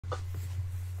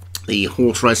The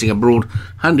horse racing abroad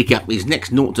handicap is next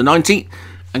 0 to 90.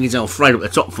 Agnes Alfredo at the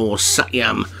top for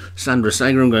Satyam. Sandra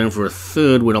Sagram going for a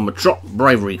third win on the trot.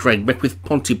 Bravery, Craig Beckwith,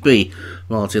 Ponty P,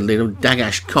 Martin Lidham,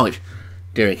 Dagash Kite,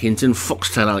 Derek Hinton,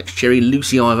 Foxtail, Alex Cherry,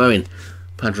 Lucy Ivoin,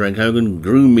 Padraig Hogan,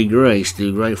 Groomy Gray,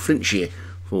 Stu Gray, Flinchie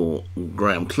for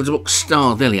Graham Clutterbuck,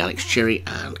 Star Deli, Alex Cherry,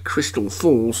 and Crystal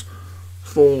Falls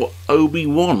for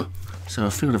Obi-Wan. So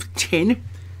a field of 10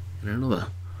 in another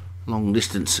long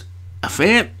distance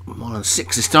affair. 1 and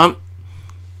 6 this time.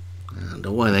 And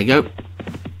away they go.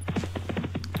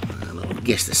 And I would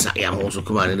guess the Satyam horse will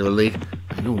come out into the lead.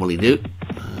 They normally do.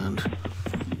 And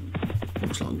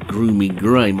looks like Groomy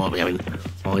Gray might be having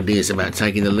ideas about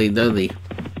taking the lead though. The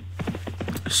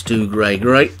Stu Gray.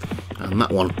 And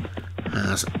that one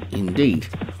has indeed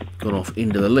gone off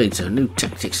into the lead. So new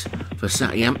tactics for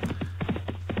Satyam.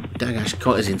 Dagash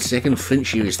Kite is in second.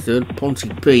 Flinchie is third. Ponty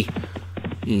P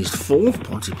is fourth.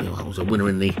 Ponty P was a winner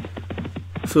in the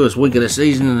first week of the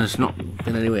season and has not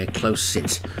been anywhere close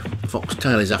since.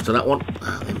 Foxtail is after that one.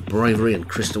 Then Bravery and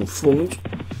Crystal Falls.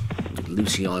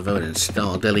 Lucy Ivoin and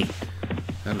Star Deli.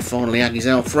 And finally Agnes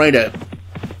Alfredo.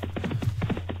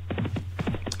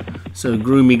 So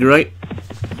Groomy Gray,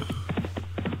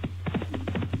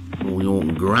 your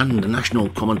Grand National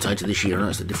commentator this year. I know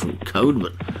it's a different code,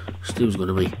 but Stu's going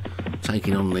to be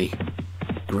taking on the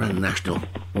Grand National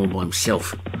all by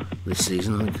himself this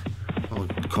season. I think I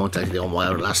commentated it on my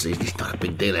own last season. It's not a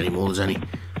big deal anymore. There's only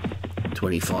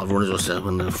 25 runners or so,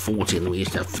 and then 40, and we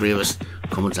used to have 3 of us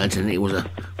commentating, and it was a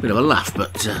bit of a laugh,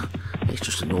 but it's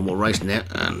just a normal race now,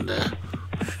 and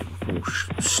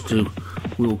Stu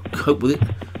will cope with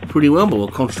it pretty well, but we'll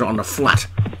concentrate on the flat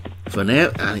for now,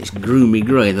 and it's Groomy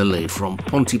Gray the lead from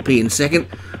Ponty P in second.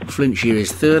 Flinchie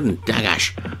is third, and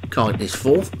Dagash Kite is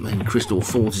fourth. Then Crystal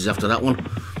Falls is after that one.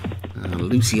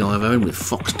 Lucy Ivoin with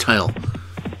Foxtail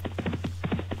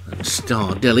and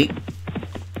Star Deli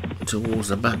towards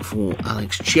the back for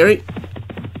Alex Cherry.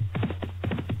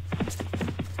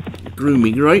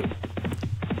 Groomy Gray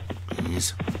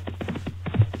is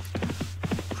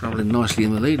travelling nicely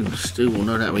in the lead, and Stu will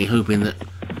no doubt be hoping that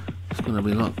it's going to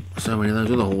be like so many of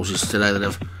those other horses today that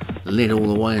have led all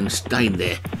the way and stayed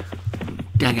there.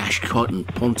 Dagash Kite and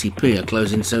Ponty P are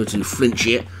closing, so to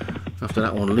Flinchie. After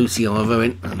that one, Lucy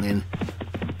Ivoin, and then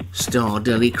Star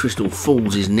Deli. Crystal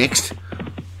Falls is next,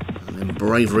 and then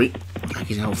Bravery,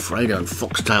 Agnes Alfredo and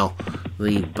Foxtail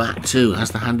the back two.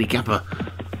 Has the handicapper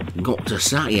got to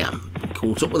Satyam?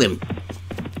 Caught up with him.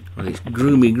 And it's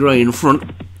Groomy Gray in front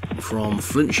from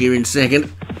Flinchie in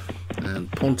second,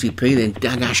 and Ponty P, then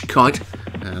Dagash Kite,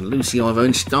 and Lucy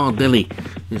Ivoin. Star Deli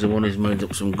is the one who's made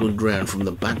up some good ground from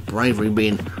the back. Bravery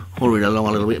being hurried along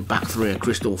a little bit. Back three are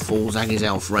Crystal Falls, Agnes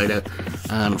Alfredo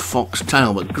and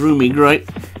Foxtail, but Groomy Gray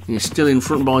is still in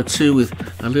front by 2 with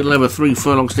a little over 3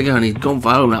 furlongs to go, and he's gone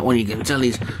for home that one. You can tell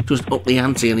he's just up the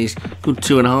ante, and he's good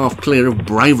 2.5 clear of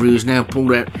Bravery, who's now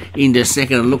pulled out into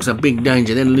second and looks a big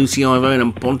danger. Then Lucy Ivoin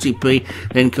and Ponty P,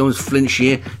 then comes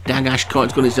Flinchie. Dagash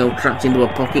Kite's got himself trapped into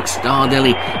a pocket. Star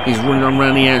Deli is running on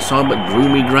round the outside, but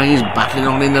Groomy Gray is battling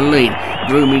on in the lead.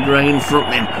 Groomy Gray in front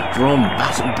then from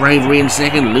Bravery in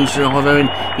second. Lucy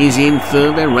Ivoin is in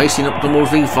third. They're racing up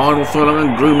towards the final furlong,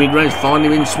 and Groomy Gray's finally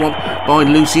been swamped by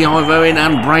Lucy Ivoin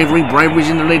and Bravery. Bravery's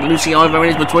in the lead. Lucy Ivoin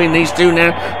is between these two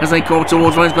now as they come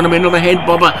towards one. It's going to be another head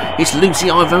bobber. It's Lucy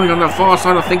Ivoin on the far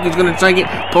side. I think he's going to take it.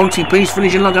 Ponty P's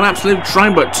finishing like an absolute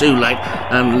train, but too late,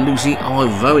 and Lucy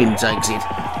Ivoin takes it.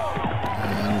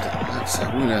 And that's a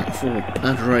winner for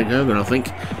Padraig Hogan, I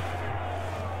think.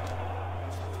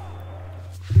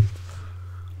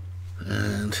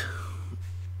 And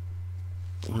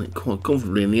won it quite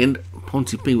comfortably in the end.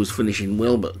 Ponty P was finishing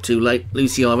well, but too late.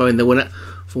 Lucy Ivoin the winner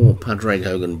for Padraig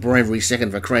Hogan. Bravery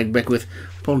second for Craig Beckwith.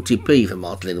 Ponty P for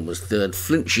Martin Linden was third.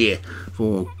 Flinchie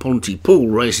for Pontypool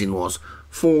Racing was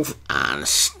fourth, and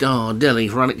Star Deli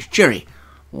for Alex Cherry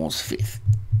was fifth.